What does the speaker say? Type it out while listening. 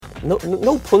no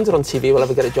punter on TV will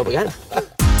ever get a job again.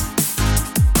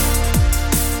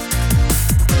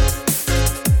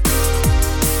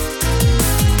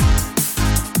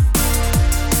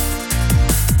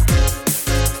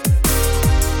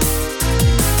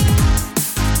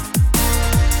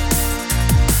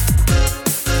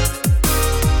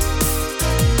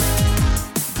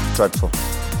 Dreadful.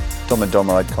 Dumb and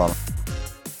dumber, I'd call him.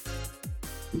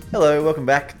 Hello, welcome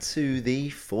back to the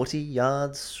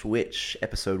 40-Yard Switch,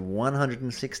 episode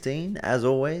 116. As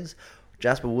always,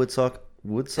 Jasper Woodsock.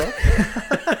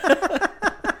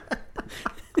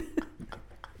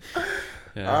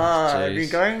 I've been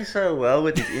going so well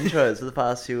with these intros for the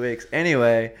past few weeks.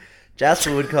 Anyway,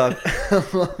 Jasper Woodcock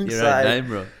alongside Your own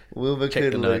name, Rob. Wilbur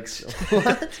Check the Luke's. notes.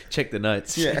 What? Check the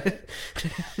notes. Yeah.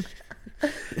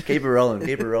 Keep it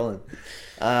rolling.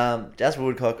 Jasper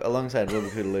Woodcock alongside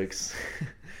Wilbur Luke's.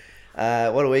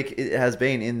 What a week it has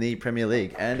been in the Premier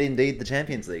League and indeed the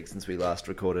Champions League since we last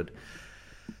recorded.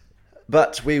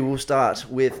 But we will start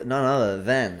with none other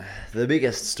than the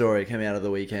biggest story coming out of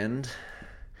the weekend.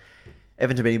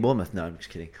 Everton beating Bournemouth. No, I'm just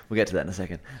kidding. We'll get to that in a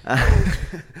second.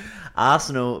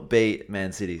 Arsenal beat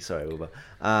Man City. Sorry, Wilbur.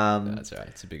 No, that's all right.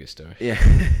 It's the biggest story. Yeah.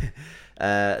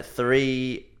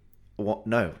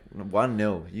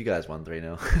 1-0. You guys won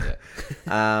 3-0.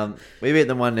 Yeah. We beat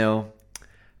them 1-0.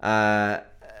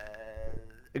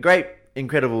 A great,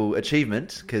 incredible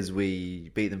achievement because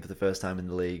we beat them for the first time in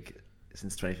the league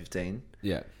since 2015.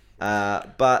 Yeah.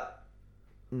 But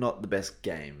not the best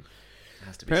game.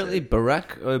 Has to be Apparently, said.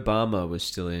 Barack Obama was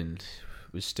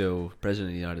still president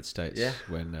of the United States. Yeah.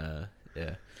 When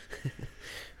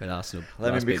when Arsenal. Let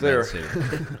me last be beat clear. Man City.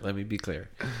 Let me be clear.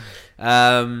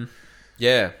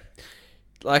 Yeah.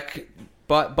 Like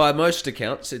by most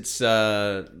accounts, it's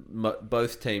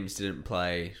both teams didn't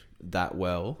play that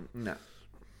well. No.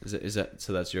 Is that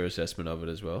so? That's your assessment of it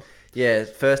as well. Yeah,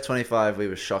 first 25 we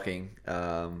were shocking,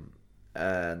 and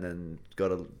then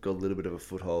got a little bit of a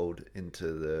foothold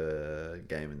into the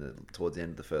game towards the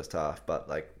end of the first half. But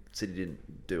like City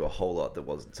didn't do a whole lot that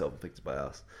wasn't self-inflicted by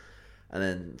us. And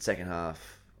then second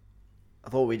half, I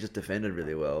thought we just defended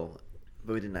really well,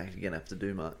 but we didn't actually have to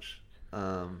do much.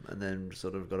 And then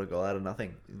sort of got a goal out of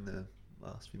nothing in the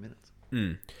last few minutes.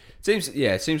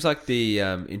 It seems like the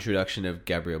introduction of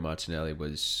Gabriel Martinelli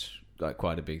was like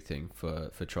quite a big thing for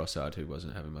Trossard, who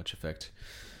wasn't having much effect.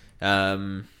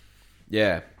 It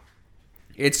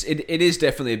is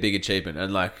definitely a big achievement,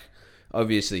 and like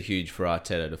obviously huge for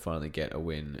Arteta to finally get a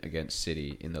win against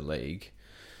City in the league.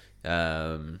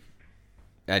 And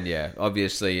yeah,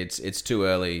 obviously it's too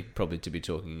early probably to be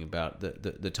talking about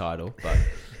the title, but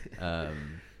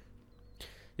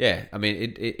yeah, I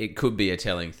mean it could be a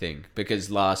telling thing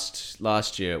because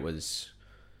last year it was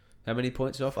how many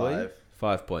points off? 5. Were you?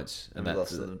 5 points, and we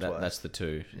lost them twice. that's the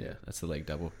 2. Yeah, that's the league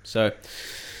double. So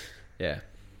yeah,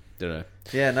 don't know.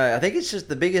 Yeah, no, I think it's just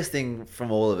the biggest thing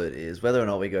from all of it is whether or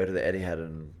not we go to the Etihad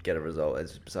and get a result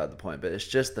is beside the point. But it's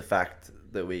just the fact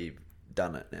that we've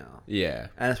done it now. Yeah,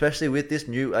 And especially with this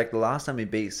new, like the last time we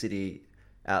beat City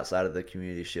outside of the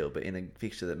Community Shield, but in a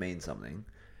fixture that means something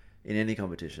in any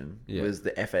competition, was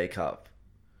the FA Cup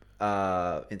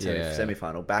in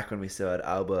semi-final, back when we still had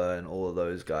Alba and all of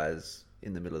those guys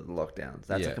in the middle of the lockdowns.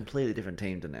 That's a completely different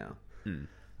team to now.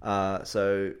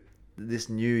 So this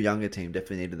new younger team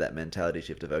definitely needed that mentality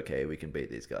shift of, okay, we can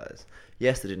beat these guys.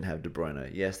 Yes, they didn't have De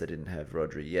Bruyne. Yes, they didn't have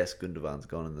Rodri. Yes, Gundogan's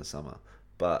gone in the summer.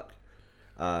 But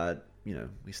that's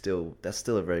still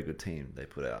a very good team they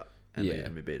put out,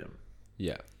 and we beat them.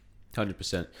 Yeah,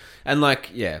 100%. And like,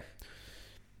 yeah,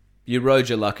 you rode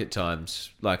your luck at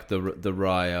times, like the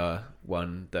Raya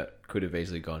one that could have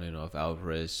easily gone in of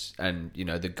Alvarez, and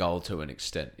the goal to an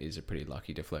extent is a pretty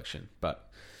lucky deflection. But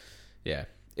yeah,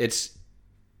 it's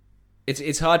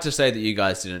hard to say that you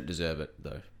guys didn't deserve it,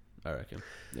 though. I reckon.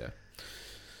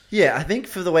 Yeah, I think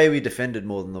for the way we defended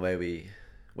more than the way we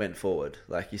went forward.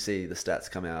 Like you see the stats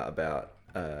come out about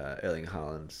Erling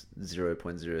Haaland's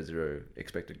 0.00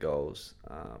 expected goals.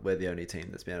 We're the only team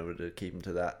that's been able to keep him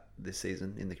to that this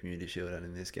season in the Community Shield and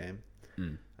in this game.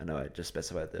 I know I just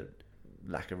specified the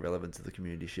lack of relevance of the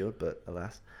Community Shield, but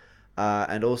alas.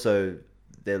 And also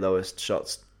their lowest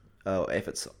shots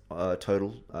efforts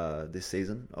total this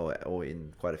season or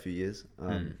in quite a few years.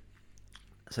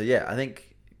 So yeah, I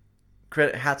think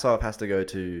hats off has to go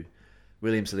to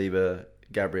William Saliba,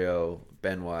 Gabriel,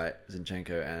 Ben White,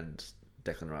 Zinchenko, and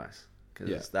Declan Rice,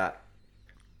 because that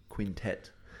quintet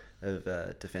of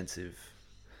defensive,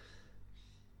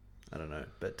 I don't know,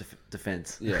 but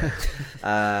defense,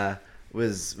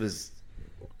 was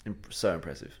so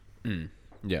impressive.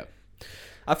 Yeah,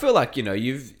 I feel like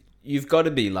you've got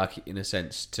to be lucky in a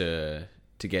sense to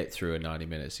to get through a 90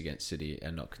 minutes against City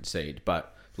and not concede.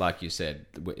 But like you said,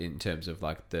 in terms of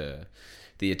like the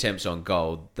attempts on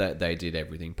goal, that they did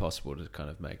everything possible to kind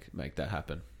of make that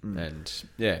happen. And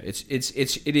yeah, it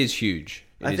is huge.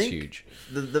 It is huge.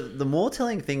 The more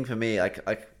telling thing for me,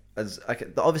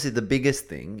 obviously the biggest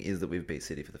thing is that we've beat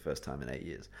City for the first time in 8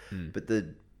 years. But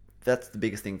that's the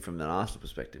biggest thing from an Arsenal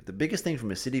perspective. The biggest thing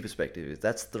from a City perspective is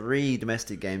that's 3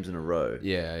 domestic games in a row.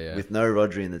 Yeah. With no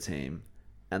Rodri in the team,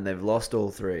 and they've lost all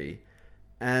 3.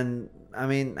 And I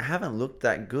mean, haven't looked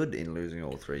that good in losing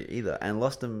all 3 either. And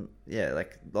lost them,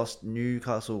 lost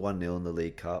Newcastle 1-0 in the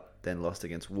League Cup, then lost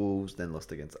against Wolves, then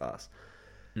lost against us.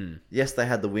 Yes, they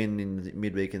had the win in the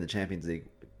midweek in the Champions League.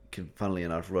 Funnily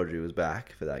enough, Rodri was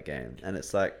back for that game. And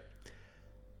it's like,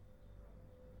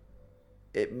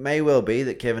 it may well be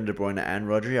that Kevin De Bruyne and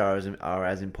Rodri are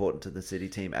as important to the City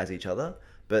team as each other,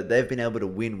 but they've been able to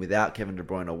win without Kevin De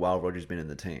Bruyne while Rodri's been in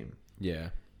the team. Yeah.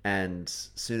 And as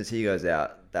soon as he goes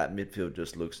out, that midfield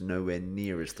just looks nowhere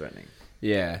near as threatening.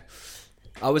 Yeah.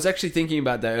 I was actually thinking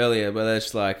about that earlier, whether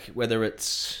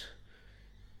it's,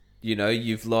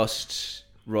 you've lost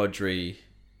Rodri,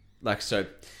 so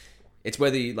it's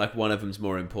whether one of them's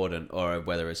more important or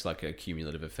whether it's like a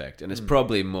cumulative effect. And it's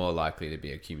probably more likely to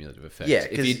be a cumulative effect. Yeah,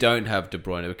 if you don't have De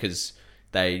Bruyne, because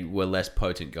they were less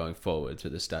potent going forward, so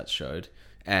the stats showed.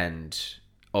 And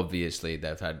obviously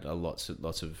they've had lots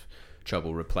of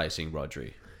trouble replacing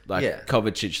Rodri.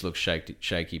 Kovacic looks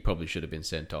shaky, probably should have been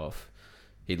sent off.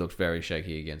 He looked very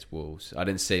shaky against Wolves. I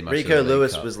didn't see much. Rico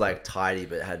Lewis was tidy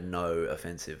but had no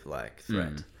offensive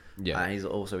threat. Yeah. He's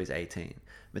 18.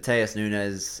 Mateus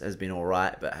Nunes has been all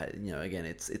right, but again,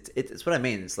 it's what I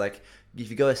mean. It's like if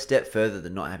you go a step further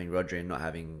than not having Rodri and not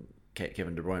having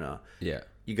Kevin De Bruyne,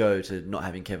 you go to not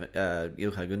having Ilkay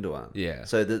Gundogan. Yeah.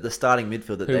 So the starting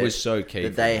midfield that was so key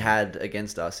that they had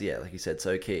against us, like you said,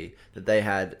 so key that they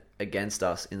had against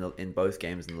us in both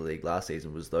games in the league last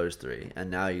season was those 3,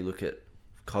 and now you look at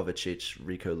Kovacic,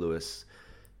 Rico Lewis,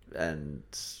 and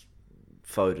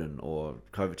Foden or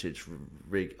Kovacic,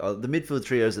 the midfield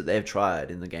trios that they've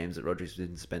tried in the games that Rodri's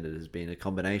been suspended has been a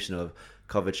combination of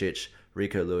Kovacic,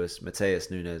 Rico Lewis, Mateus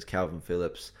Nunes, Calvin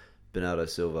Phillips, Bernardo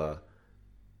Silva,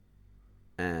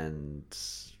 and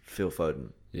Phil Foden.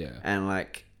 Yeah. And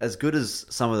as good as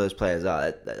some of those players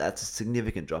are, that's a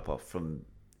significant drop off from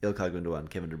Ilkay Gundogan,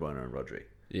 Kevin De Bruyne, and Rodri.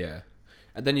 Yeah.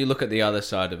 And then you look at the other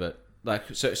side of it.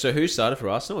 So who started for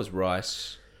Arsenal was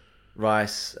Rice.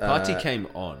 Partey came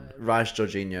on. Rice,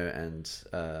 Jorginho, and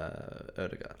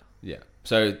Odegaard. Yeah.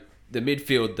 So the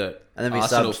midfield that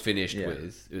Arsenal finished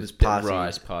with was Partey.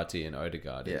 Rice, Partey, and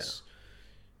Odegaard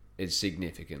is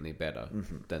significantly better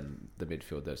than the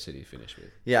midfield that City finished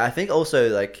with. Yeah, I think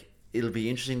also it'll be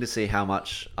interesting to see how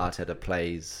much Arteta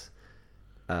plays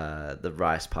the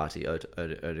Rice, Partey,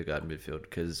 Odegaard midfield,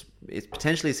 because it's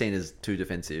potentially seen as too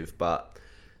defensive, but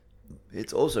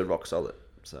it's also rock solid.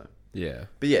 So. Yeah.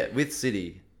 But with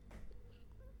City,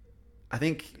 I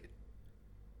think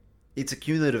it's a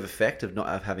cumulative effect of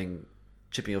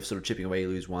chipping away. You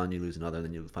lose one, you lose another, and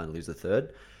then you finally lose the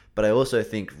third. But I also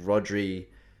think Rodri,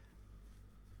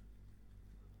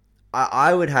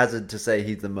 I would hazard to say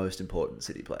he's the most important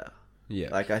City player. Yeah.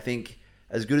 I think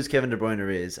as good as Kevin De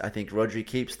Bruyne is, I think Rodri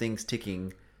keeps things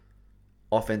ticking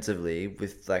offensively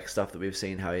with stuff that we've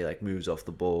seen, how he moves off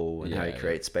the ball and how he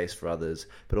creates space for others,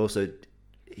 but also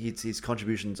his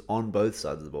contributions on both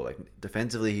sides of the ball.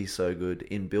 Defensively, he's so good.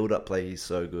 In build-up play, he's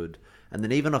so good. And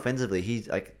then even offensively, he's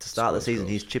to start the season,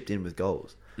 he's chipped in with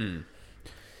goals.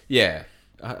 Yeah,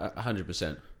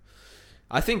 100%.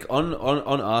 I think on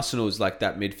Arsenal's that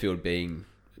midfield being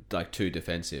too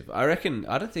defensive. I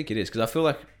don't think it is, because I feel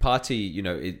like Partey,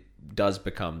 it does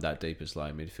become that deepest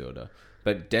lying midfielder.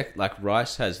 But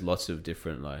Rice has lots of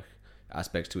different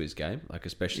aspects to his game,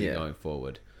 especially going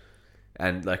forward.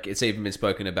 And it's even been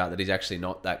spoken about that he's actually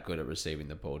not that good at receiving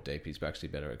the ball deep. He's actually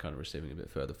better at kind of receiving a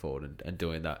bit further forward and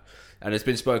doing that. And it's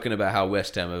been spoken about how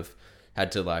West Ham have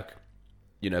had to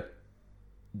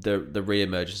the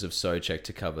re-emergence of Souček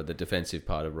to cover the defensive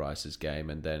part of Rice's game,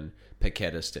 and then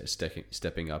Paqueta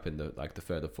stepping up in the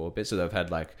further forward bit. So they've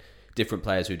had different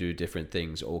players who do different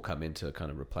things all come in to kind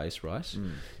of replace Rice.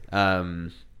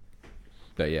 But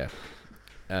yeah,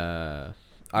 I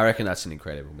reckon that's an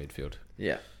incredible midfield.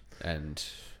 Yeah. And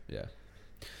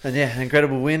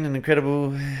incredible win, and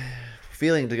incredible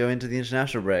feeling to go into the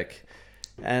international break,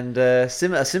 and a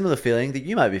similar feeling that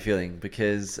you might be feeling,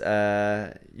 because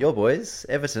your boys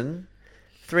Everton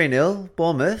 3-0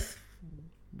 Bournemouth.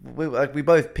 We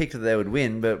both picked that they would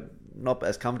win, but not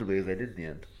as comfortably as they did in the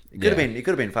end. It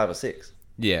could have been 5 or 6.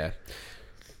 Yeah.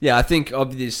 I think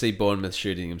obviously Bournemouth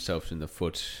shooting themselves in the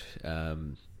foot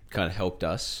kind of helped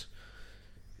us.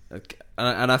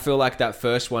 and I feel like that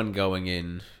first one going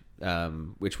in,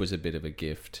 which was a bit of a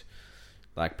gift,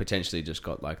 like potentially just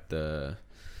got like the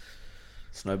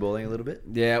snowballing a little bit.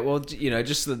 Yeah, well,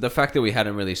 just the fact that we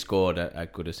hadn't really scored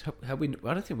at Goodison.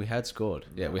 I don't think we had scored.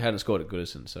 Yeah, we hadn't scored at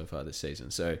Goodison so far this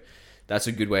season. So that's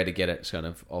a good way to get it kind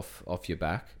of off your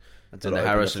back. And the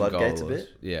Harrison goal,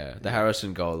 the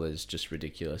Harrison goal is just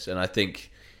ridiculous, and I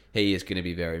think he is going to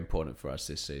be very important for us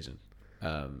this season.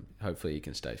 Hopefully, he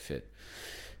can stay fit.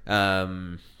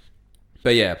 But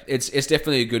yeah, it's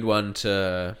definitely a good one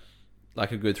to,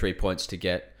 like, a good 3 points to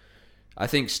get. I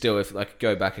think still, if like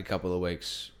go back a couple of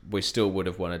weeks, we still would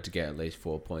have wanted to get at least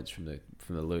 4 points from the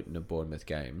Luton and Bournemouth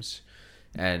games,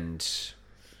 and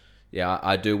yeah,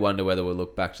 I do wonder whether we'll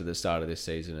look back to the start of this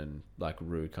season and like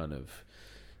Rue kind of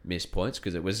missed points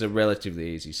because it was a relatively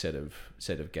easy set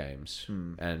of games,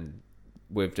 and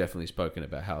we've definitely spoken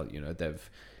about how they've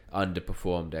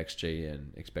underperformed XG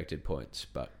and expected points,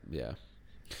 but yeah,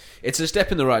 it's a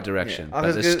step in the right direction,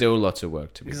 but there's still lots of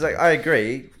work to be done. Because I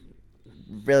agree,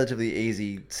 relatively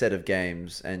easy set of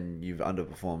games, and you've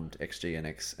underperformed XG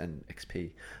and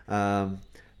XP,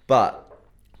 but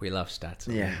we love stats.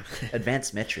 Yeah,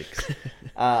 advanced metrics.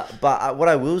 But what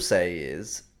I will say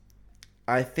is,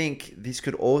 I think this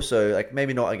could also, like,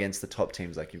 maybe not against the top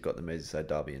teams, like you've got the Merseyside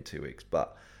derby in 2 weeks,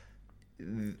 but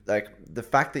like the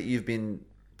fact that you've been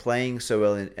playing so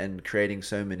well and creating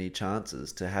so many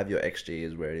chances to have your XG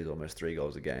is where it is almost 3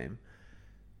 goals a game.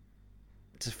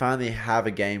 To finally have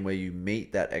a game where you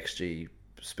meet that XG,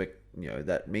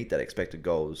 meet that expected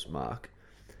goals mark,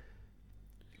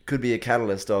 could be a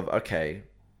catalyst of, okay,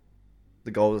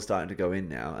 the goals are starting to go in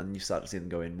now, and you start to see them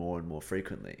go in more and more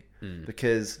frequently.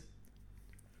 Because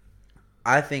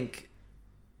I think,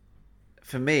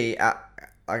 for me, and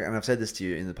I've said this to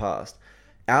you in the past,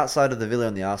 outside of the Villa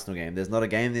and the Arsenal game, there's not a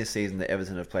game this season that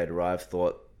Everton have played where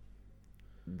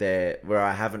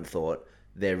I haven't thought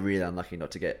they're really unlucky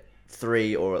not to get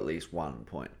 3 or at least 1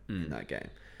 point in that game.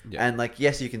 Yeah. And like,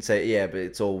 yes, you can say, yeah, but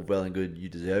it's all well and good you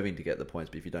deserving to get the points,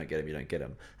 but if you don't get them, you don't get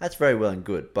them. That's very well and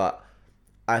good, but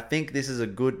I think this is a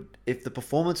good... If the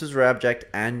performances were abject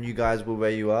and you guys were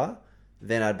where you are,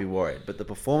 then I'd be worried. But the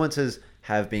performances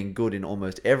have been good in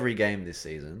almost every game this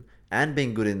season, and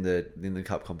been good in the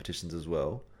cup competitions as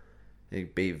well. You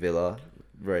beat Villa,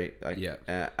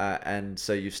 and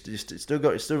so you're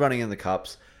still running in the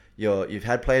cups. You've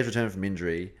had players return from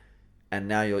injury, and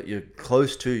now you're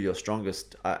close to your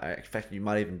strongest. In fact, you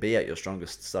might even be at your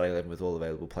strongest starting 11 with all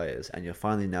available players, and you're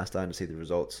finally now starting to see the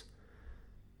results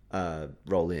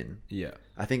roll in. Yeah,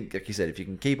 I think, like you said, if you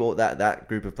can keep all that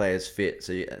group of players fit,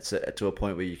 so to a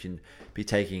point where you can be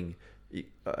taking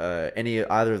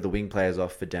either of the wing players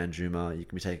off for Danjuma, you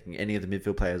can be taking any of the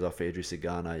midfield players off for Idris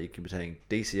Igana, you can be taking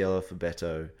DCL off for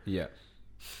Beto. Yeah,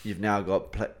 you've now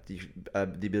got the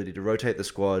ability to rotate the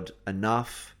squad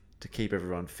enough to keep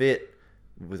everyone fit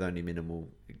with only minimal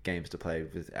games to play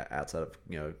with outside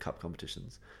of cup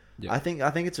competitions. Yeah. I think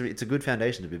it's a good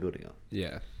foundation to be building on.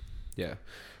 Yeah.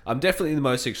 I'm definitely the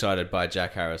most excited by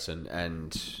Jack Harrison,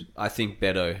 and I think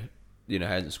Beto,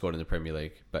 hasn't scored in the Premier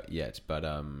League yet, but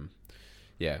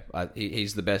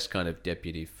he's the best kind of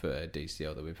deputy for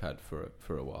DCL that we've had for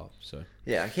a while. So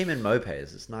yeah, him and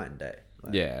Mopez, it's night and day.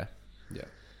 Yeah.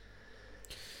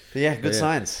 But yeah, good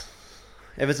signs.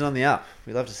 Everton on the up.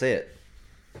 We love to see it.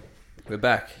 We're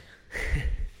back.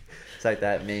 It's like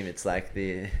that meme. It's like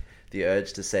the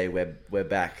urge to say we're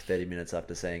back 30 minutes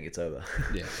after saying it's over.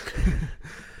 Yeah.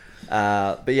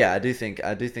 But yeah, I do think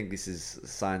this is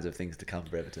signs of things to come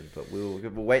for Everton. But we'll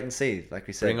wait and see. Like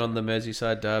we said, bring on the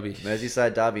Merseyside derby.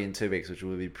 Merseyside derby in 2 weeks, which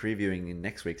we'll be previewing in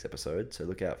next week's episode. So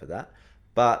look out for that.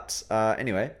 But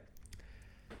anyway,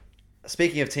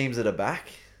 speaking of teams that are back,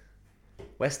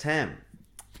 West Ham.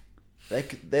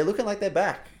 They're looking like they're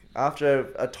back.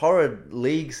 After a torrid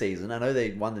league season, I know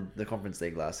they won the Conference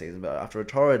League last season, but after a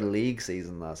torrid league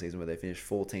season last season where they finished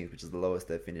 14th, which is the lowest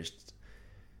they've finished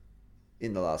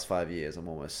in the last 5 years, I'm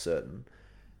almost certain.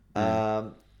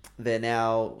 They're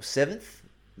now 7th.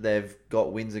 They've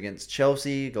got wins against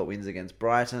Chelsea, got wins against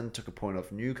Brighton, took a point off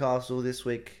Newcastle this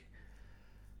week.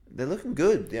 They're looking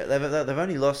good. Yeah, they've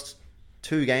only lost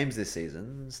 2 games this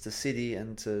season. It's to City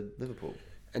and to Liverpool.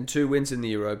 And 2 wins in the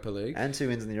Europa League. And 2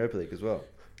 wins in the Europa League as well.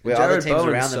 Where Jared other teams Bowen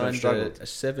around them have struggled. a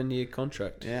 7-year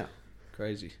contract. Yeah.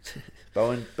 Crazy.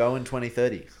 Bowen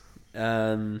 2030.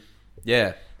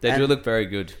 Yeah, they do look very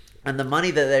good. And the money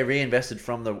that they reinvested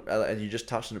from and you just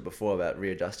touched on it before about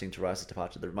readjusting to Rice's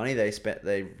departure, the money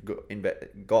they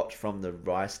got from the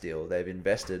Rice deal, they've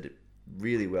invested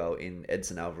really well in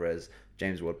Edson Alvarez,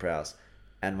 James Ward-Prowse,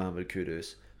 and Mohamed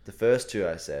Kudus, the first two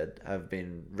I said have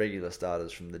been regular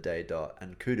starters from the day dot,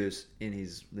 and Kudus in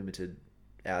his limited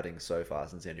outings so far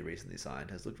since he only recently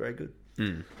signed has looked very good.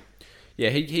 Yeah,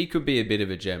 he could be a bit of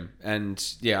a gem. And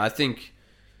yeah, I think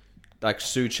like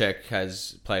Souček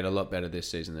has played a lot better this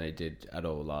season than he did at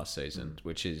all last season,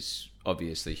 which is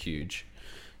obviously huge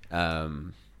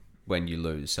when you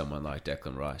lose someone like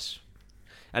Declan Rice.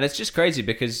 And it's just crazy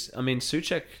because, I mean,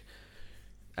 Souček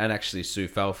and actually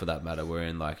Soufal for that matter were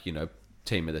in like, you know,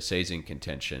 team of the season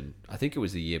contention. I think it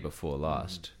was the year before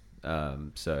last.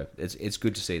 So it's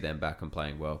good to see them back and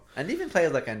playing well. And even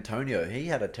players like Antonio, he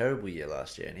had a terrible year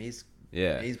last year, and he's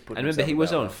put. And remember, he was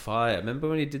himself on about fire. Remember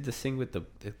when he did the thing with the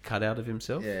cutout of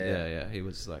himself? Yeah. He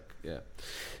was like,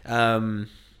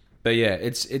 but yeah,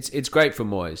 it's great for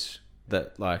Moyes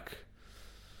that like,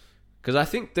 because I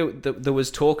think there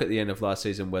was talk at the end of last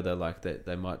season whether like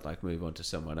they might like move on to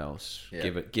someone else,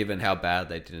 given how bad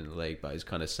they did in the league, but he's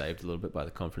kind of saved a little bit by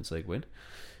the Conference League win.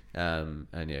 And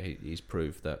yeah, he's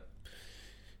proved that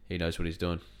he knows what he's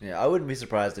doing. Yeah, I wouldn't be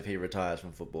surprised if he retires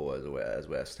from football as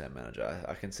West Ham manager.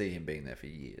 I can see him being there for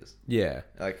years. Yeah,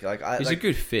 he's a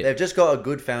good fit. They've just got a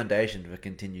good foundation for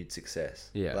continued success.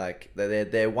 Yeah, like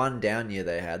their one down year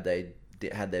they had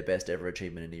their best ever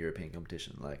achievement in a European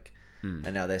competition. Like,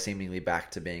 and now they're seemingly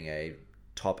back to being a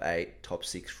top 8, top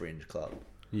 6 fringe club.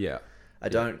 Yeah, I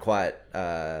don't quite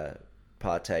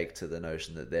partake to the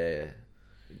notion that they're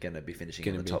going to be finishing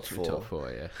in the top 4. Top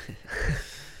 4, yeah.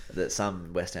 That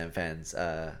some West Ham fans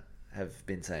have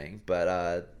been saying,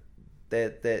 but they're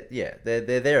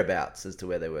thereabouts as to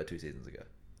where they were 2 seasons ago.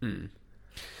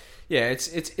 Yeah,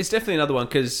 it's definitely another one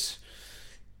because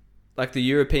like the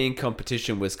European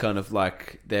competition was kind of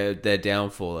like their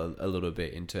downfall a little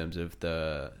bit in terms of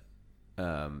their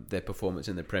performance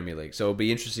in the Premier League. So it'll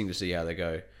be interesting to see how they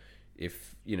go.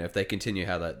 If they continue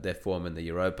how their form in the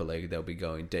Europa League, they'll be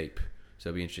going deep. So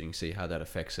it'll be interesting to see how that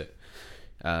affects it.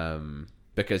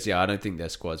 Because I don't think their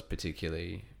squad's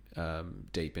particularly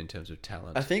deep in terms of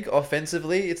talent. I think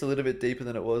offensively it's a little bit deeper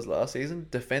than it was last season.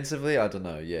 Defensively, I don't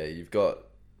know. Yeah, you've got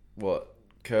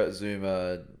Kurt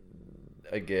Zuma,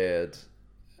 Agerd,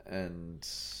 and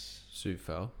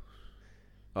Soufal.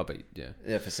 Oh, but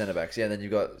yeah, for centre backs. Yeah, and then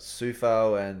you've got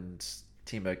Soufal and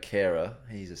Timo Kehrer.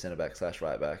 He's a centre back /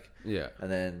 right back. Yeah, and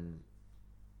then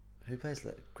who plays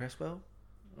that? Cresswell,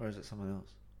 or is it someone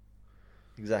else?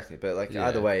 Exactly, but like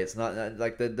either way, it's not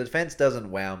like the defense doesn't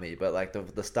wow me, but like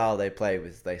the style they play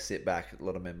with, they sit back, a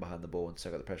lot of men behind the ball and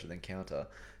soak up the pressure, then counter.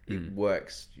 It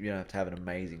works. You don't have to have an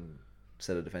amazing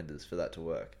set of defenders for that to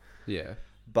work. Yeah,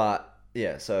 but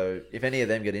yeah. So if any of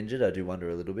them get injured, I do wonder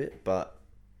a little bit. But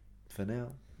for now,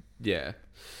 yeah.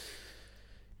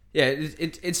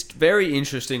 It's very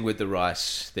interesting with the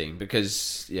Rice thing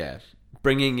because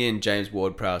bringing in James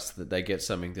Ward-Prowse, that they get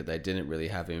something that they didn't really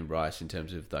have in Rice in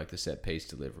terms of like the set piece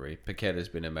delivery. Paqueta's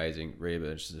been amazing,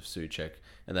 re-emergence of Souček,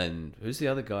 and then who's the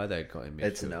other guy they got in midfield?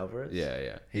 Edson Alvarez.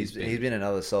 Yeah. He's been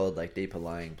another solid like deeper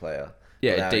lying player.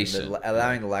 Yeah, decent.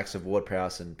 Allowing the likes of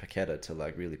Ward-Prowse and Paqueta to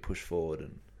like really push forward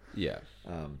and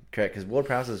correct, because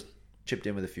Ward-Prowse has chipped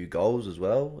in with a few goals as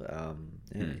well.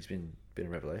 He's been a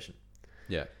revelation.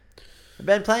 Yeah.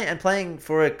 Been playing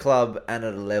for a club and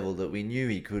at a level that we knew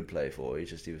he could play for.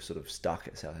 He was sort of stuck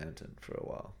at Southampton for a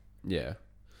while. Yeah.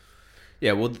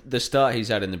 Well, the start he's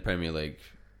had in the Premier League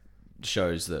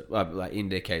shows that, like,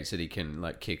 indicates that he can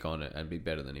like kick on it and be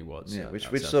better than he was. Yeah, which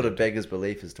sort of beggars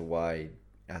belief as to why he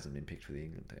hasn't been picked for the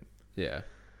England team. Yeah,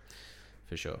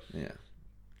 for sure. Yeah,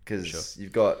 because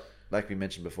you've got, like we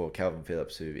mentioned before, Calvin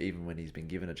Phillips, who even when he's been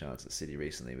given a chance at City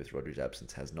recently with Rodri's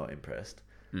absence, has not impressed.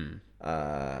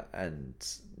 And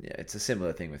it's a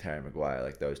similar thing with Harry Maguire.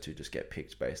 Like those two just get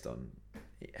picked based on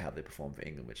how they perform for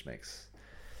England, which makes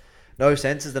no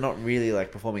sense as they're not really like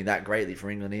performing that greatly for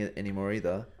England anymore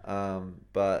either.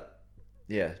 But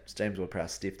yeah, it's James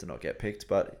Ward-Prowse stiff to not get picked,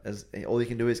 but all you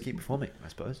can do is keep performing, I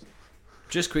suppose.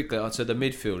 Just quickly, so the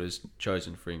midfielders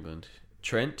chosen for England: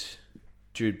 Trent,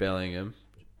 Jude Bellingham,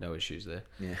 no issues there.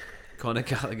 Yeah, Conor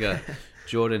Gallagher,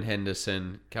 Jordan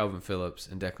Henderson, Calvin Phillips,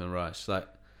 and Declan Rice. Like,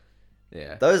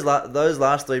 yeah, those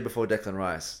last three before Declan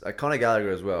Rice, Conor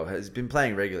Gallagher as well, has been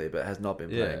playing regularly, but has not been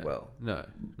playing well. No,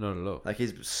 not at all. Like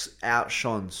he's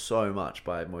outshone so much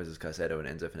by Moises Caicedo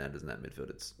and Enzo Fernandez in that midfield.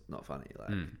 It's not funny. Like,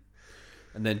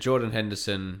 and then Jordan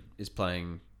Henderson is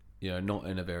playing, not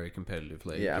in a very competitive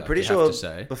league. Yeah, I'm pretty sure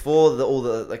before I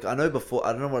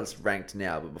don't know what it's ranked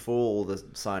now, but before all the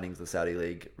signings the Saudi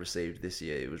league received this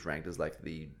year, it was ranked as like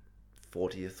the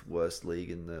 40th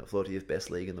best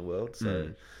league in the world. So.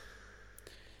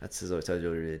 That's as I told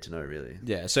you really to know, really.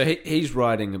 Yeah, so he's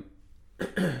riding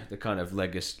the kind of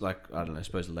legacy, like, I don't know, I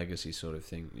suppose legacy sort of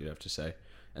thing, you'd have to say.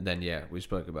 And then, we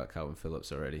spoke about Calvin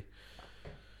Phillips already.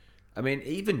 I mean,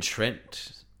 even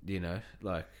Trent, Yeah,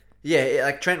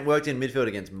 like Trent worked in midfield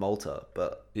against Malta,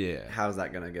 but yeah. how's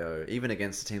that going to go? Even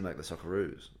against a team like the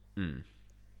Socceroos.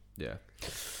 Yeah.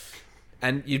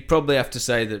 And you'd probably have to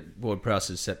say that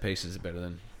Ward-Prowse's set pieces are better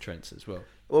than Trent's as well.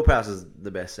 Ward-Prowse is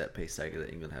the best set piece taker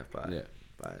that England have by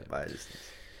a distance.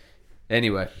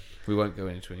 Anyway, we won't go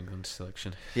into England's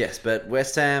selection. Yes, but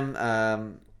West Ham,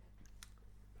 I'm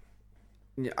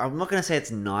not going to say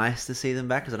it's nice to see them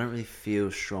back because I don't really feel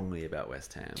strongly about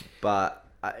West Ham. But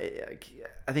I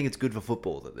think it's good for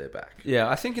football that they're back. Yeah,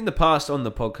 I think in the past on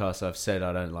the podcast I've said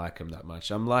I don't like them that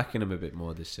much. I'm liking them a bit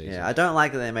more this season. Yeah, I don't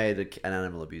like that they made an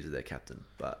animal abuser their captain,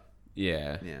 but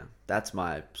yeah, that's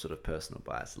my sort of personal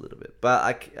bias a little bit.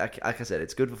 But like I said,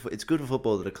 it's good for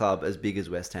football that a club as big as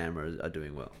West Ham are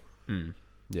doing well.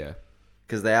 Yeah,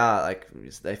 because they are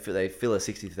they fill a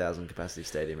 60,000 capacity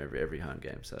stadium every home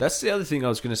game. So that's the other thing I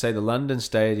was going to say. The London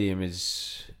Stadium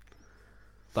is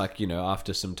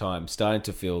after some time starting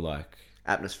to feel like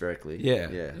atmospherically,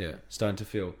 yeah, starting to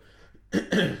feel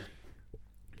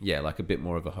like a bit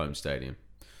more of a home stadium.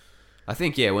 I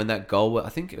think when that goal, I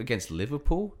think against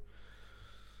Liverpool.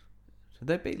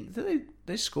 Did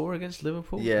they score against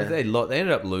Liverpool? Yeah. They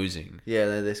ended up losing.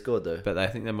 Yeah, they scored though. But I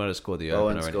think they might have scored the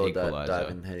opener and equaliser.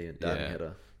 Diving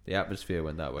header. The atmosphere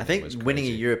when that went. I think was winning a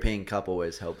crazy. European Cup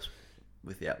always helps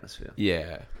with the atmosphere.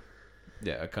 Yeah,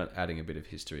 kind of adding a bit of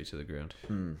history to the ground.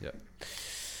 Yeah.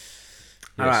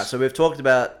 All right, so we've talked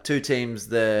about two teams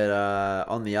that are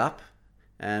on the up,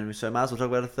 and so might as well talk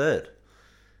about a third.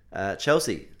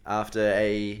 Chelsea, after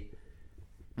a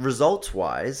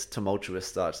results-wise tumultuous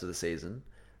start to the season,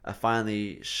 are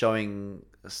finally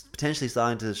potentially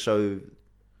starting to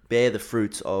bear the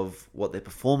fruits of what their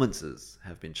performances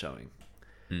have been showing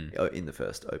in the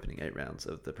first opening 8 rounds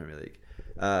of the Premier League.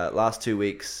 Last 2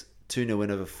 weeks, 2-0 win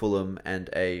over Fulham and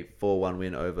a 4-1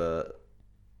 win over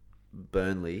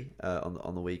Burnley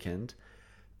on the weekend.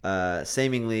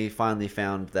 Seemingly finally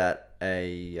found that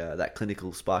that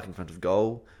clinical spark in front of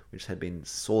goal, which had been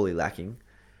sorely lacking.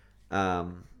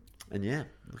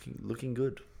 Looking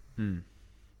good.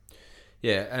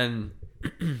 Yeah, and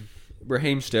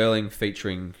Raheem Sterling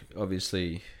featuring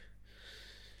obviously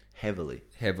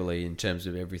heavily in terms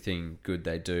of everything good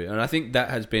they do, and I think that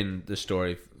has been the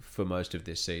story for most of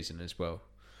this season as well.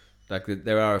 Like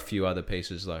there are a few other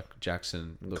pieces like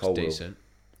Jackson looks decent,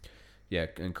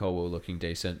 and Colwell looking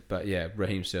decent, but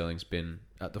Raheem Sterling's been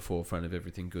at the forefront of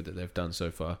everything good that they've done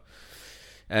so far,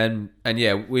 and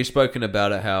we've spoken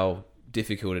about it how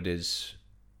difficult it is.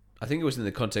 I think it was in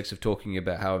the context of talking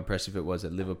about how impressive it was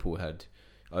that Liverpool had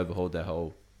overhauled their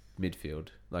whole midfield,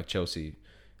 like Chelsea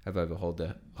have overhauled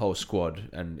their whole squad,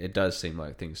 and it does seem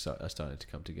like things are starting to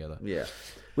come together. Yeah,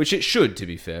 which it should, to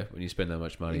be fair, when you spend that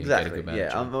much money and get a good manager.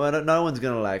 Yeah, no one's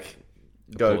gonna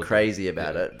go crazy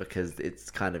about it because it's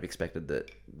kind of expected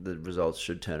that the results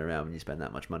should turn around when you spend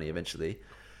that much money eventually.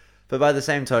 But by the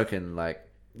same token,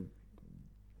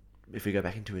 if we go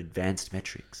back into advanced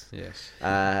metrics,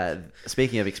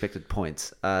 speaking of expected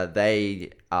points,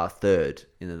 they are third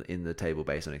in the table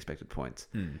based on expected points.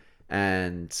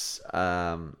 And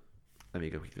let me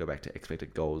go back to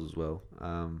expected goals as well.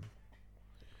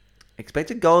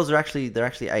 Expected goals they're actually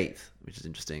 8th, which is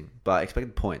interesting. But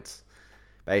expected points,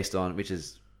 which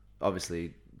is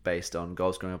obviously based on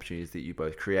goal scoring opportunities that you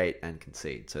both create and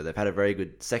concede. So they've had a very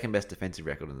good second best defensive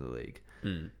record in the league,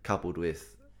 coupled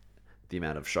with the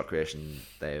amount of shot creation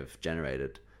they have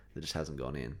generated that just hasn't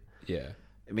gone in. Yeah,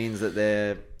 it means that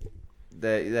they've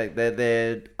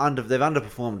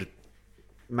underperformed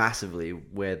massively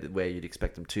where you'd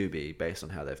expect them to be based on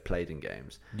how they've played in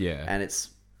games. Yeah, and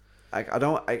it's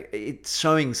it's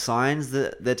showing signs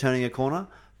that they're turning a corner,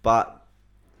 but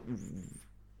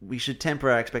we should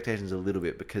temper our expectations a little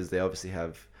bit because they've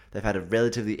had a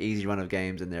relatively easy run of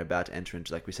games and they're about to enter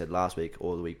into, like we said last week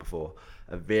or the week before,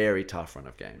 a very tough run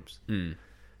of games.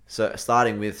 So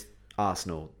starting with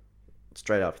Arsenal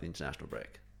straight after the international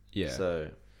break. Yeah. So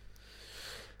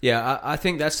I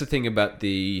think that's the thing about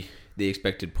the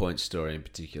expected points story in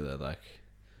particular,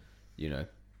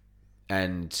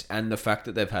 and the fact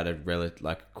that they've had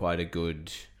a quite a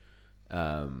good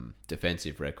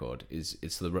defensive record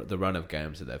it's the run of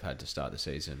games that they've had to start the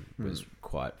season was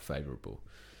quite favourable,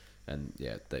 and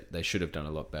they should have done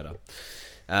a lot better.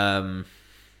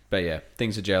 But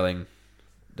things are gelling.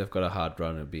 They've got a hard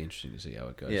run. It'll be interesting to see how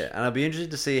it goes. Yeah, and I'll be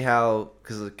interested to see how,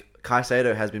 because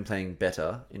Caicedo has been playing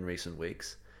better in recent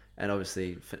weeks, and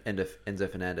obviously Enzo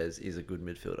Fernandez is a good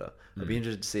midfielder. I'll be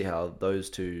interested to see how those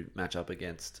two match up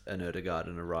against an Odegaard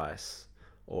and a Rice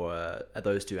or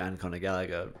those two and Conor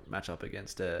Gallagher match up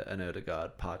against an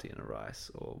Odegaard, Partey and a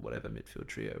Rice, or whatever midfield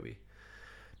trio we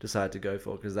decide to go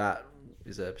for, because that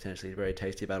is a potentially very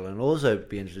tasty battle. And also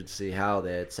be interested to see how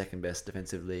their second best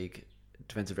defensive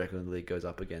record in the league goes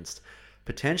up against,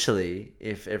 potentially,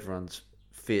 if everyone's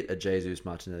fit, a Jesus,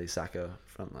 Martinelli, Saka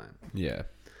front line. Yeah.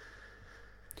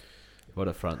 What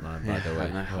a front line, by the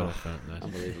way. What a front line.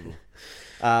 Unbelievable.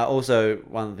 Also,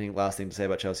 last thing to say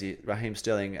about Chelsea, Raheem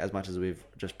Sterling, as much as we've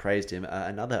just praised him,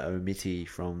 another omittee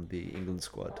from the England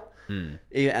squad.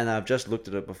 And I've just looked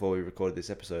at it before we recorded this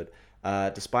episode.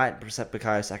 Despite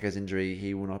Bukayo Saka's injury,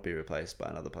 he will not be replaced by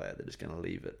another player. They're just going to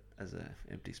leave it as an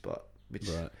empty spot, which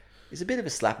is a bit of a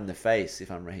slap in the face if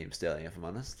I'm Raheem Sterling, if I'm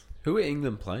honest. Who are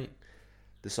England playing?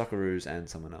 The Socceroos and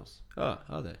someone else. Oh,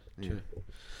 are they? True.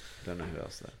 Don't know who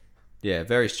else though. Yeah,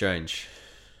 very strange.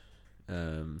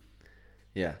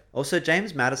 Yeah. Also,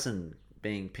 James Maddison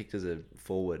being picked as a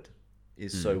forward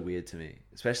is so weird to me,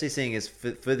 especially seeing as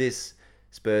for this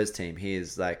Spurs team, he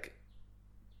is like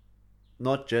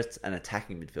not just an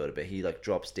attacking midfielder, but he like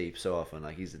drops deep so often.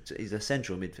 Like he's a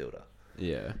central midfielder.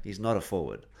 Yeah, he's not a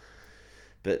forward.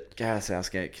 But Gareth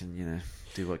Southgate can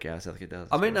do what Gareth Southgate does.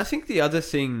 I mean, I think the other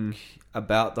thing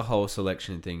about the whole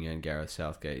selection thing and Gareth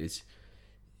Southgate is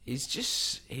he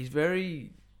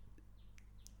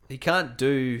can't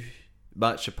do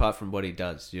much apart from what he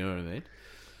does. You know what I mean?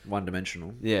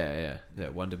 One-dimensional. Yeah.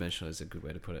 One-dimensional is a good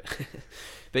way to put it.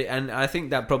 And I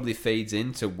think that probably feeds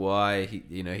into why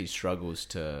he struggles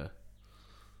to.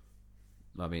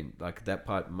 I mean, like that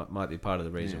part might be part of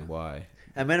the reason why.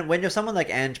 And when you're someone like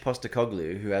Ange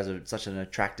Postecoglou, who has such an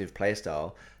attractive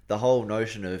playstyle, the whole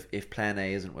notion of if Plan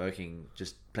A isn't working,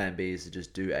 just Plan B is to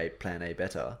just do a Plan A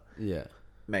better. Yeah.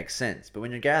 Makes sense. But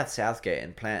when you're Gareth Southgate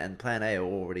and Plan A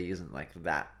already isn't like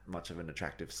that much of an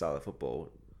attractive style of football,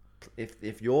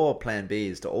 if your Plan B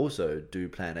is to also do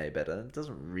Plan A better, it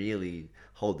doesn't really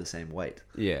hold the same weight.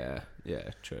 Yeah,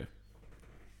 true.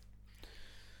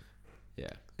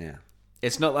 Yeah.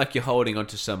 It's not like you're holding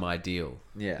onto some ideal.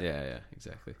 Yeah,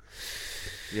 exactly.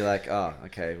 You're like, oh,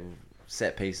 okay, we'll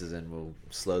set pieces and we'll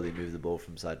slowly move the ball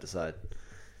from side to side.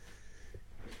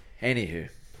 Anywho.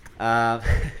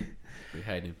 We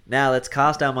hate him. Now let's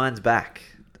cast our minds back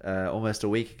almost a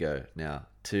week ago now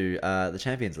to the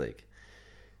Champions League.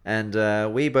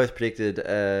 And we both predicted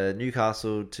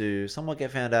Newcastle to somewhat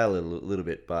get found out a little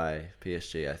bit by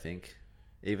PSG, I think.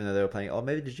 Even though they were playing... Oh,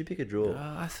 maybe did you pick a draw?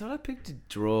 I thought I picked a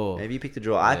draw. Maybe you picked a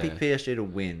draw. I picked PSG to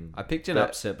win. I picked an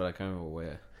upset, but I can't remember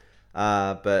where.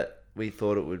 But we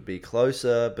thought it would be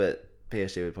closer, but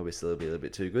PSG would probably still be a little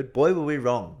bit too good. Boy, were we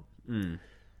wrong.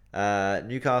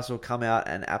 Newcastle come out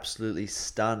and absolutely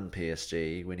stun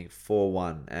PSG, winning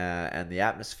 4-1. And the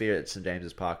atmosphere at St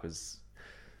James's Park was...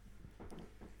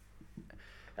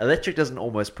 Electric doesn't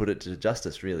almost put it to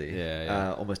justice, really.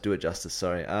 Yeah. Almost do it justice,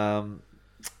 sorry.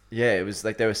 Yeah, it was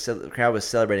like the crowd was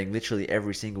celebrating literally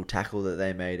every single tackle that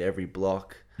they made, every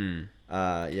block. It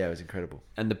was incredible.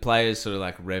 And the players sort of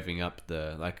like revving up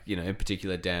in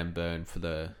particular Dan Burn for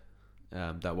the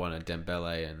that one at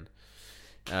Dembele and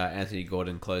Anthony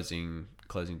Gordon closing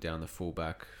down the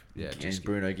fullback. Yeah, and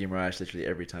Bruno Guimaraes literally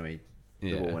every time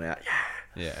the ball went out.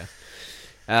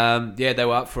 They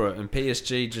were up for it, and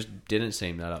PSG just didn't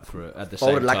seem that up for it at the same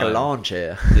Folded time. like a lawn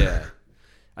chair.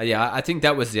 I think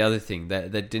that was the other thing.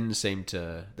 That didn't seem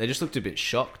to... They just looked a bit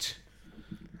shocked.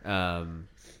 And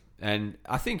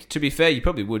I think, to be fair, you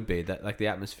probably would be. That like the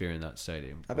atmosphere in that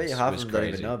stadium. I bet you half of them don't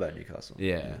even know about Newcastle.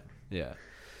 Yeah.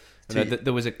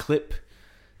 There was a clip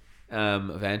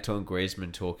of Antoine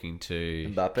Griezmann talking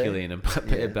to Kylian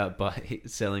Mbappe about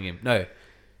selling him. No.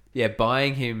 Yeah,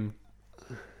 buying him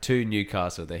to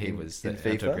Newcastle. That he was... In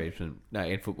FIFA? Antoine Griezmann... No,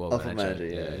 in Football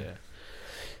Manager.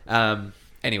 Yeah.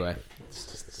 Anyway,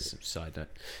 it's just a side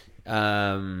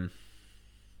note.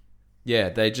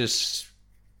 They just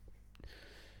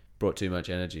brought too much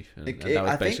energy, and that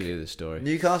was basically the story.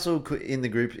 Newcastle in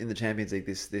the Champions League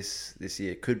this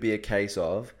year could be a case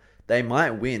of they might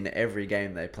win every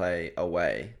game they play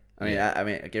away. I mean,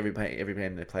 like every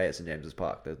game they play at St James's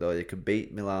Park, they could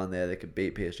beat Milan there, they could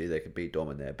beat PSG, they could beat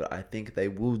Dortmund there, but I think they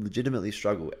will legitimately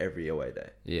struggle every away day.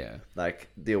 Yeah, like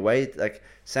the away, like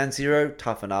San Siro,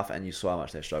 tough enough, and you saw how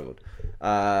much they struggled.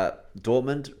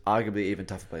 Dortmund, arguably even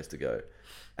tougher place to go,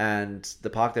 and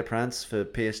the Parc des Princes for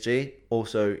PSG,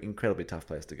 also incredibly tough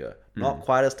place to go. Not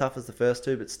quite as tough as the first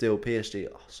two, but still PSG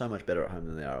so much better at home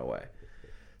than they are away.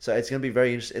 So it's going to be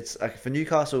very interesting. It's like for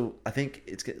Newcastle, I think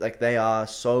it's like they are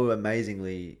so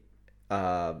amazingly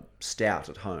stout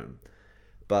at home,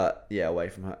 but away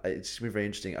from home, it's going to be very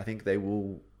interesting. I think they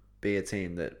will be a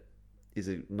team that is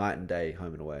a night and day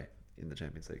home and away. in the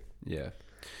Champions League. Yeah.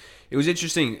 It was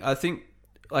interesting. I think,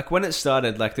 like, when it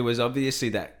started, like, there was obviously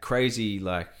that crazy,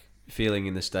 like, feeling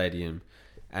in the stadium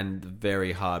and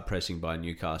very hard pressing by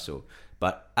Newcastle.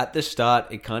 But at the start,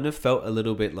 it kind of felt a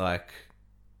little bit like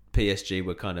PSG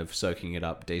were kind of soaking it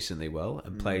up decently well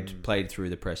and played through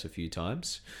the press a few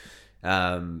times.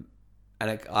 And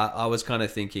I was kind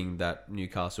of thinking that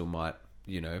Newcastle might,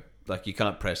 like, you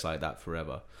can't press like that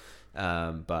forever.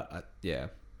 But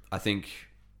I think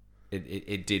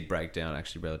it did break down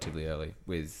actually relatively early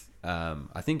with,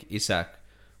 I think Isak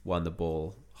won the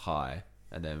ball high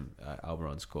and then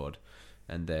Almiron scored.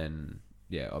 And then,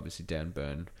 obviously Dan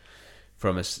Burn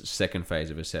from a second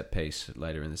phase of a set piece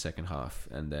later in the second half.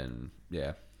 And then,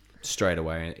 straight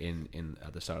away in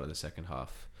at the start of the second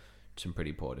half, some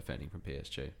pretty poor defending from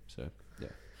PSG. So,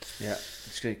 Yeah,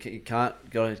 you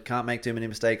can't make too many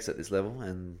mistakes at this level,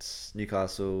 and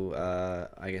Newcastle.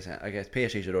 I guess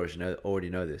PSG should already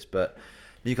know this, but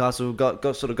Newcastle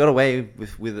got away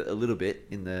with it a little bit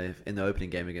in the opening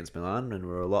game against Milan, and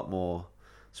were a lot more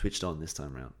switched on this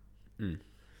time around. Mm.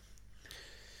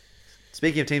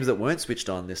 Speaking of teams that weren't switched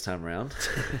on this time around,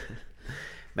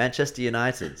 Manchester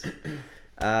United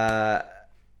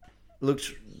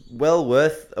looked well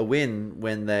worth a win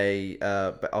when they,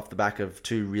 off the back of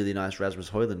two really nice Rasmus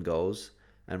Højlund goals,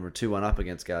 and were 2-1 up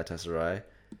against Galatasaray,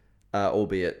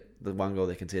 albeit the one goal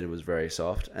they conceded was very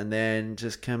soft, and then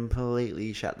just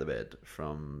completely shat the bed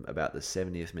from about the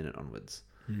 70th minute onwards,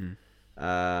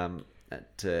 to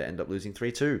end up losing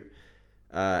 3-2,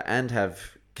 and have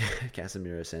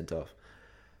Casemiro sent off.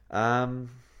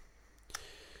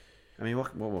 I mean,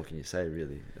 what more can you say,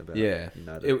 really, about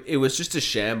United? It was just a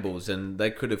shambles, and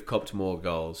they could have copped more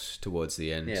goals towards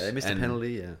the end. Yeah, they missed a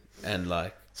penalty, And,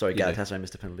 Galatasaray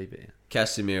missed a penalty, but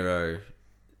Casemiro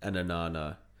and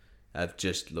Onana have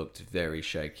just looked very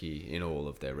shaky in all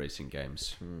of their recent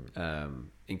games,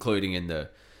 including in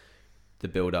the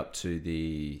build-up to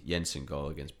the Jensen goal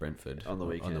against Brentford on the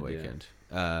weekend.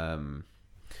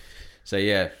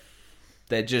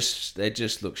 They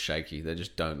just look shaky. They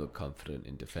just don't look confident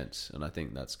in defence, and I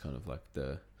think that's kind of like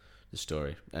the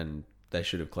story. And they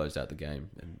should have closed out the game.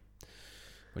 And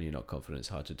when you're not confident, it's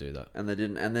hard to do that. And they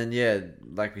didn't. And then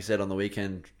like we said on the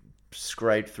weekend,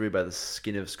 scraped through by the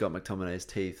skin of Scott McTominay's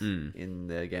teeth in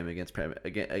the game against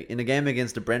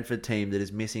a Brentford team that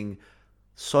is missing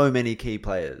so many key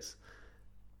players.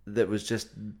 That was just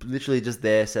literally just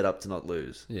there, set up to not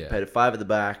lose. Yeah. Played a 5 at the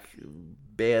back,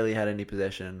 barely had any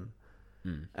possession.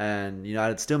 And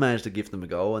United still managed to gift them a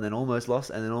goal, and then almost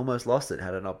lost it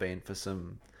had it not been for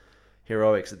some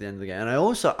heroics at the end of the game. And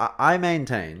I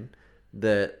maintain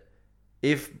that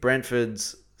if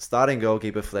Brentford's starting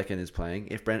goalkeeper Flecken is playing,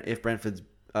 if Brentford's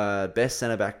best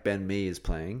centre back Ben Mee is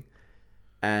playing,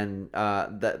 and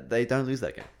that they don't lose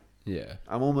that game. Yeah,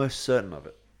 I'm almost certain of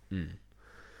it.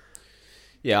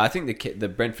 Yeah, I think the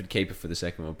Brentford keeper for the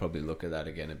second one will probably look at that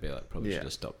again and be like, probably should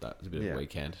have stopped that. It's a bit of a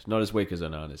weak hand. Not as weak as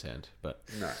Onana's hand, but...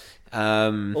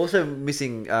 No. Also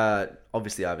missing,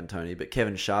 obviously, Ivan Toney, but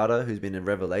Kevin Schade, who's been a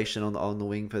revelation on the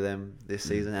wing for them this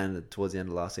season and towards the end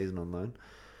of last season on loan.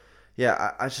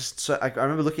 Yeah, I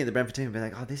remember looking at the Brentford team and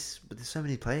being like, there's so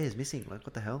many players missing. Like,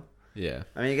 what the hell? Yeah.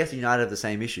 I mean, I guess United have the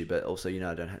same issue, but also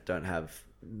United don't have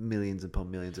millions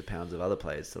upon millions of pounds of other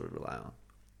players to rely on.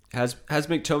 Has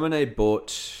McTominay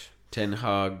bought Ten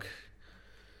Hag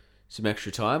some extra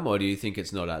time, or do you think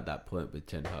it's not at that point with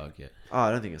Ten Hag yet? Oh,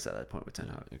 I don't think it's at that point with Ten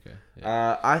Hag. Okay.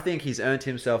 Yeah. I think he's earned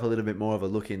himself a little bit more of a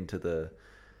look into the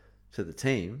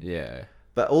team. Yeah.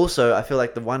 But also, I feel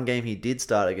like the one game he did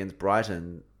start against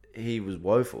Brighton, he was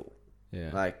woeful.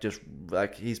 Yeah.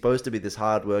 He's supposed to be this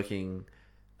hard-working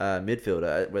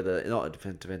midfielder, whether not a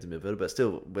defensive midfielder, but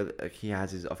still, he has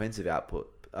his offensive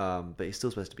output. But he's still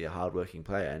supposed to be a hard-working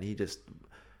player, and he just,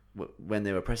 when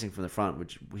they were pressing from the front,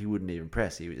 which he wouldn't even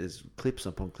press, there's clips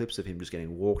upon clips of him just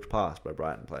getting walked past by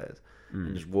Brighton players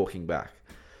and just walking back.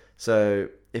 So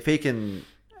if he can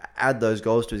add those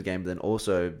goals to his game, but then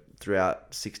also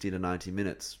throughout 60 to 90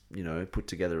 minutes, put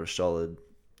together a solid.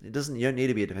 You don't need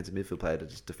to be a defensive midfield player to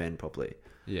just defend properly.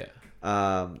 Yeah.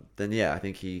 I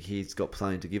think he's got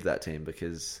plenty to give that team,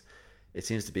 because it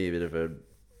seems to be a bit of a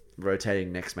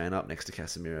rotating next man up next to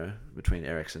Casemiro between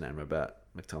Eriksen and Rabat,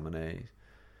 McTominay,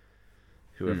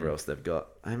 whoever else they've got.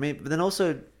 I mean, but then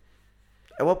also,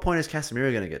 at what point is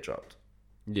Casemiro going to get dropped?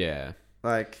 Yeah.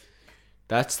 Like,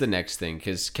 that's the next thing,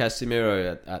 because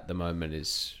Casemiro at the moment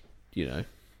is,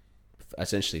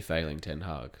 essentially failing Ten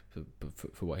Hag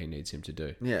for what he needs him to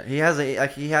do. Yeah, he has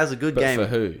a good But game for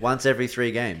who? once every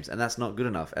 3 games, and that's not good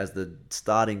enough as the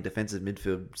starting defensive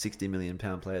midfield £60 million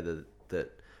player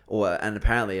and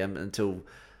apparently until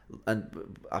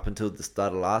and up until the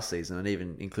start of last season, and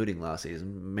even including last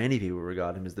season, many people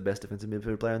regard him as the best defensive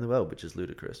midfield player in the world, which is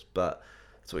ludicrous. But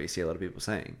that's what you see a lot of people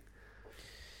saying.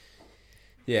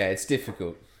 Yeah, it's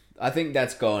difficult. I think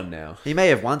that's gone now. He may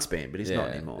have once been, but he's not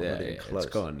anymore. Yeah, not even close.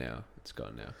 It's gone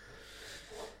now.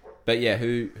 But yeah,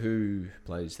 who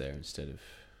plays there instead of?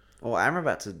 Well,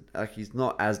 Amrabat's he's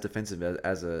not as defensive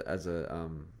as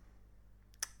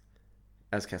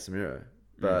Casemiro,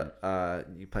 but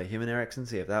you play him and Eriksen,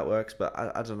 see if that works. But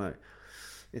I don't know.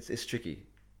 It's tricky.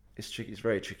 It's tricky. It's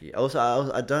very tricky. Also,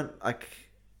 I don't like.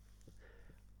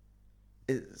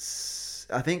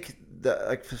 I think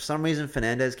that for some reason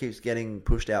Fernandes keeps getting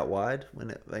pushed out wide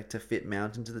when to fit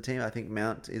Mount into the team. I think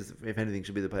Mount is, if anything,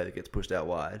 should be the player that gets pushed out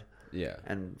wide. Yeah,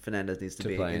 and Fernandes needs to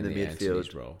be play in the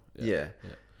midfield role. Yeah.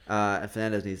 And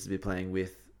Fernandes needs to be playing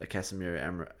with a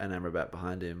Casemiro and Amrabat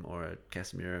behind him, or a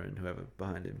Casemiro and whoever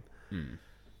behind him.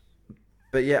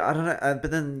 But yeah, I don't know.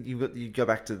 But then you go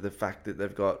back to the fact that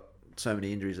they've got so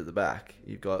many injuries at the back.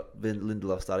 You've got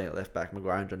Lindelof starting at left back,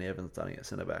 Maguire and Johnny Evans starting at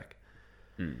centre back.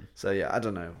 So yeah, I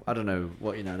don't know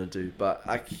what United do, but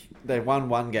they won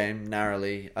one game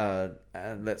narrowly,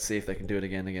 and let's see if they can do it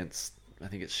again against, I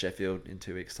think it's Sheffield in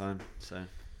 2 weeks' time. So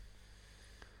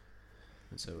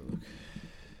let's have a look.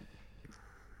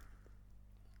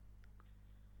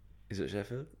 Is it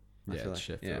Sheffield? It's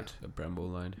Sheffield, a Bramble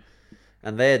Lane,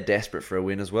 and they're desperate for a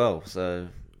win as well. So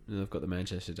they've got the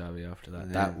Manchester derby after that.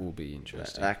 Yeah. That will be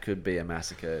interesting. That could be a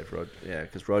massacre.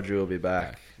 Because Rodri will be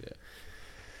back. Yeah.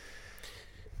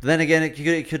 But then again,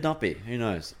 it could not be. Who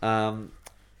knows? The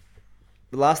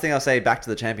last thing I'll say back to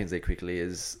the Champions League quickly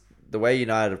is the way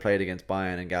United have played against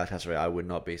Bayern and Galatasaray. I would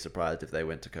not be surprised if they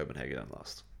went to Copenhagen and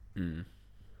lost.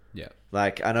 Yeah.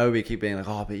 Like, I know we keep being like,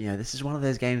 oh, but this is one of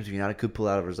those games where United could pull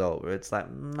out a result. Where it's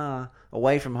like, nah,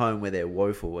 away from home where they're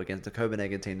woeful against a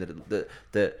Copenhagen team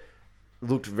that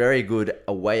looked very good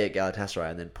away at Galatasaray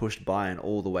and then pushed Bayern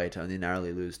all the way to only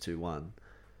narrowly lose 2-1.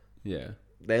 Yeah.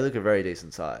 They look a very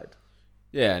decent side.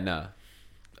 Yeah, no.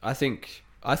 I think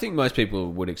most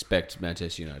people would expect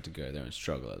Manchester United to go there and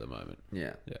struggle at the moment.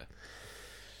 Yeah.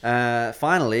 Yeah.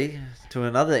 Finally, to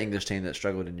another English team that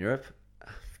struggled in Europe.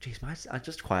 Jeez,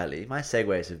 my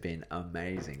segues have been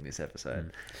amazing this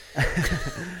episode.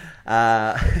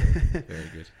 Very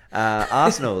good.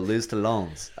 Arsenal lose to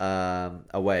Lens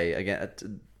away again.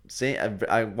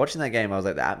 Watching that game, I was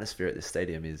like, the atmosphere at this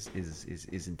stadium is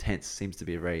intense. Seems to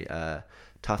be a very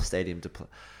tough stadium to play.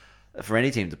 For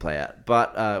any team to play at.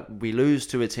 But we lose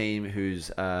to a team whose,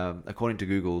 according to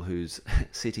Google, whose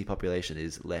city population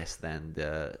is less than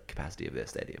the capacity of their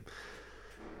stadium.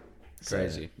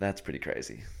 Crazy. So that's pretty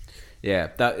crazy. Yeah,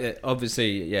 that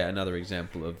obviously, another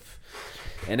example of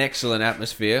an excellent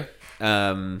atmosphere,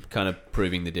 kind of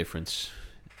proving the difference.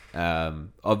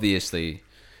 Obviously,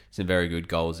 some very good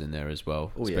goals in there as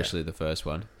well, especially the first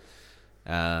one.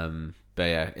 But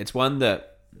yeah, it's one that,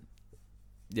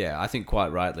 I think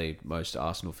quite rightly, most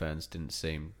Arsenal fans didn't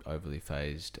seem overly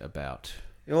phased about.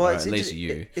 Well, at least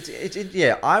you.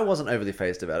 I wasn't overly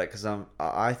phased about it because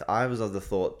I was of the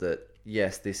thought that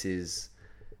yes,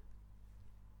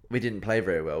 we didn't play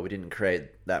very well. We didn't create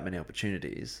that many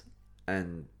opportunities,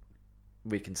 and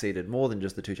we conceded more than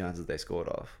just the 2 chances they scored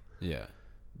off. Yeah,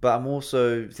 but I'm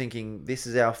also thinking this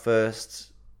is our first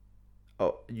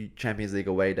Champions League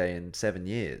away day in 7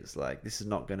 years. Like, this is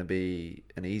not going to be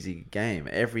an easy game.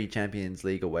 Every Champions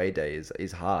League away day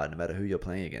is hard, no matter who you're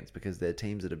playing against, because they're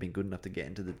teams that have been good enough to get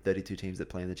into the 32 teams that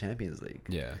play in the Champions League.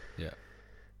 Yeah.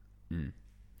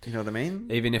 You know what I mean?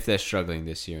 Even if they're struggling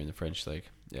this year in the French League.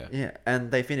 Yeah, and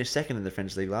they finished second in the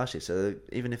French League last year, so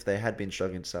even if they had been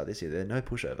struggling to start this year, they're no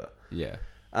pushover. Yeah.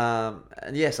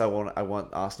 And yes, I want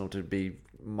Arsenal to be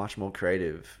much more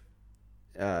creative,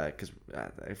 because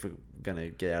if we're going to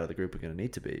get out of the group, we're going to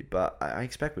need to be. But I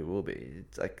expect we will be.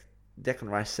 It's like Declan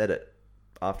Rice said it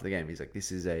after the game. He's like,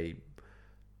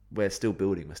 we're still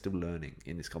building, we're still learning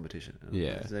in this competition.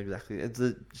 It's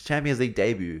the Champions League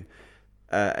debut.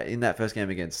 In that first game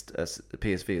against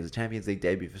PSV, it was a Champions League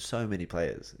debut for so many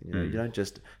players. You don't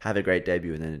just have a great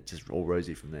debut and then it's just all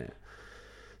rosy from there.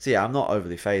 So yeah, I'm not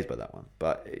overly fazed by that one,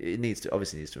 but it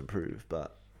obviously needs to improve.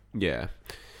 But yeah,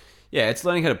 it's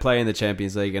learning how to play in the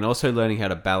Champions League and also learning how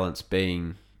to balance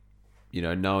being,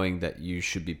 knowing that you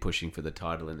should be pushing for the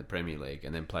title in the Premier League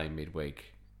and then playing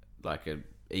midweek like a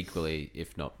equally,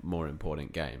 if not more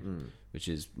important game, which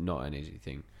is not an easy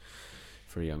thing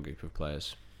for a young group of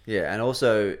players. Yeah, and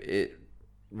also it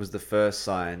was the first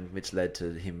sign which led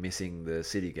to him missing the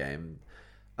City game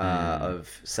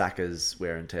of Saka's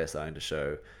wear and tear starting to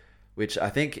show, which I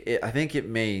think it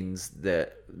means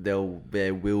that there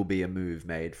will be a move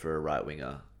made for a right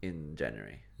winger in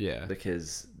January. Yeah,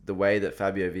 because the way that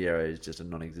Fabio Vieira is just a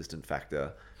non-existent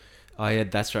factor. Oh yeah,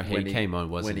 that's right. When He came on,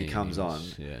 wasn't when he? he comes on,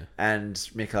 Yeah. and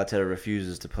Mikel Arteta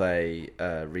refuses to play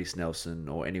Reece Nelson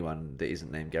or anyone that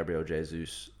isn't named Gabriel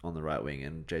Jesus on the right wing,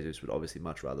 and Jesus would obviously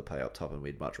much rather play up top, and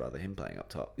we'd much rather him playing up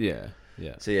top. Yeah.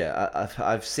 Yeah. So yeah,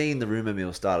 I've seen the rumor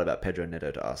mill start about Pedro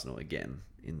Neto to Arsenal again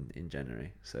in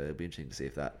January. So it'll be interesting to see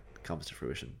if that comes to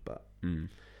fruition. But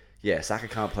yeah, Saka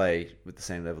can't play with the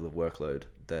same level of workload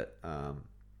that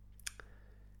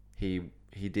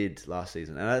he did last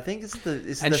season, and I think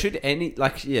should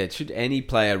any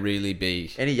player really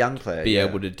be any young player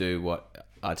able to do what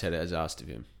Arteta has asked of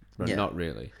him? Well, Yeah. Not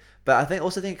really. But I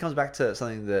think it comes back to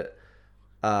something that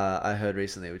I heard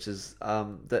recently, which is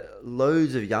that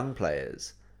loads of young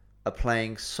players are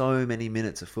playing so many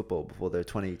minutes of football before they're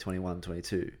 20, 21,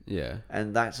 22. Yeah.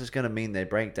 And that's just going to mean they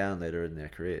break down later in their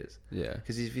careers. Yeah.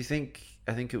 Because if you think,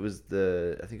 I think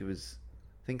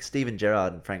Steven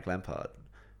Gerrard and Frank Lampard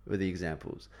were the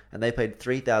examples, and they played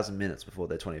 3,000 minutes before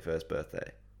their 21st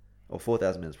birthday, or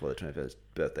 4,000 minutes before their 21st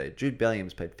birthday. Jude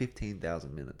Bellingham's played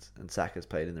 15,000 minutes, and Saka's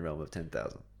played in the realm of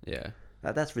 10,000. Yeah.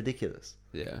 That's ridiculous.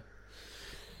 Yeah.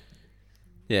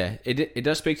 Yeah. It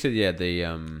does speak to the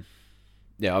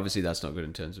obviously that's not good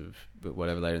in terms of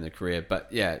whatever later in the career, but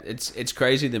yeah, it's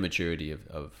crazy the maturity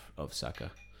of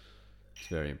Saka. It's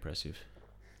very impressive.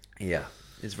 Yeah,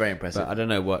 it's very impressive. But I don't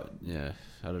know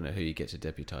who you get to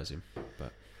deputise him,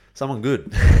 but Someone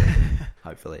good,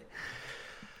 hopefully.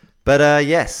 But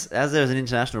yes, as there's an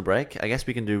international break, I guess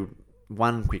we can do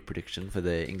one quick prediction for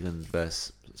the England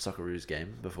versus Socceroos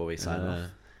game before we sign off.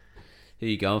 Who are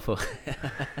you going for?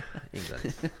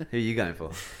 England. Who are you going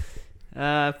for?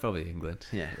 Probably England.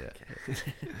 Yeah.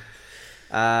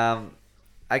 Okay.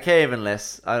 I care even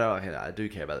less. I do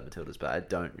care about the Matildas, but I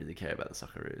don't really care about the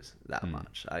Socceroos that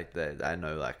much. I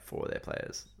know like 4 of their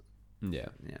players. Yeah.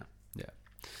 Yeah. Yeah.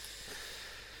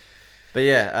 But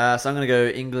yeah, so I'm going to go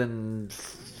England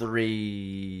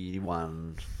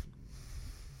 3-1.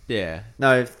 Yeah.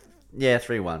 No,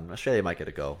 3-1. Australia might get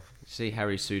a goal. See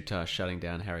Harry Souttar shutting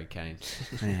down Harry Kane.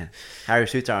 Yeah. Harry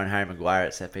Souttar and Harry Maguire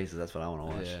at set pieces. That's what I want to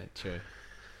watch. Yeah, true.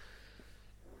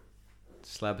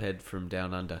 Slabhead from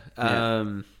down under.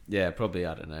 Yeah. Probably,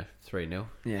 I don't know, 3-0.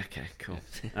 Yeah, okay, cool.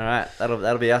 All right,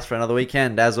 that'll be us for another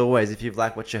weekend. As always, if you've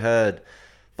liked what you heard,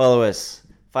 follow us.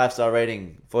 5-star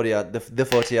rating, 40yard, the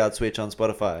 40yard switch on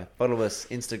Spotify. Follow us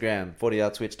Instagram,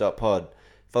 40yardswitch.pod.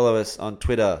 Follow us on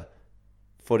Twitter,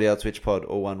 40yardswitchpod,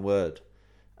 all one word.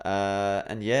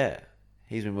 And yeah,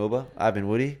 he's been Wilbur. I've been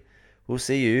Woody. We'll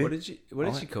see you. What did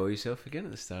you call yourself again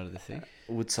at the start of the thing?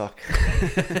 Woodsock.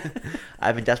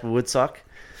 I've been Jasper Woodsock,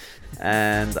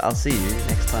 and I'll see you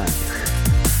next time.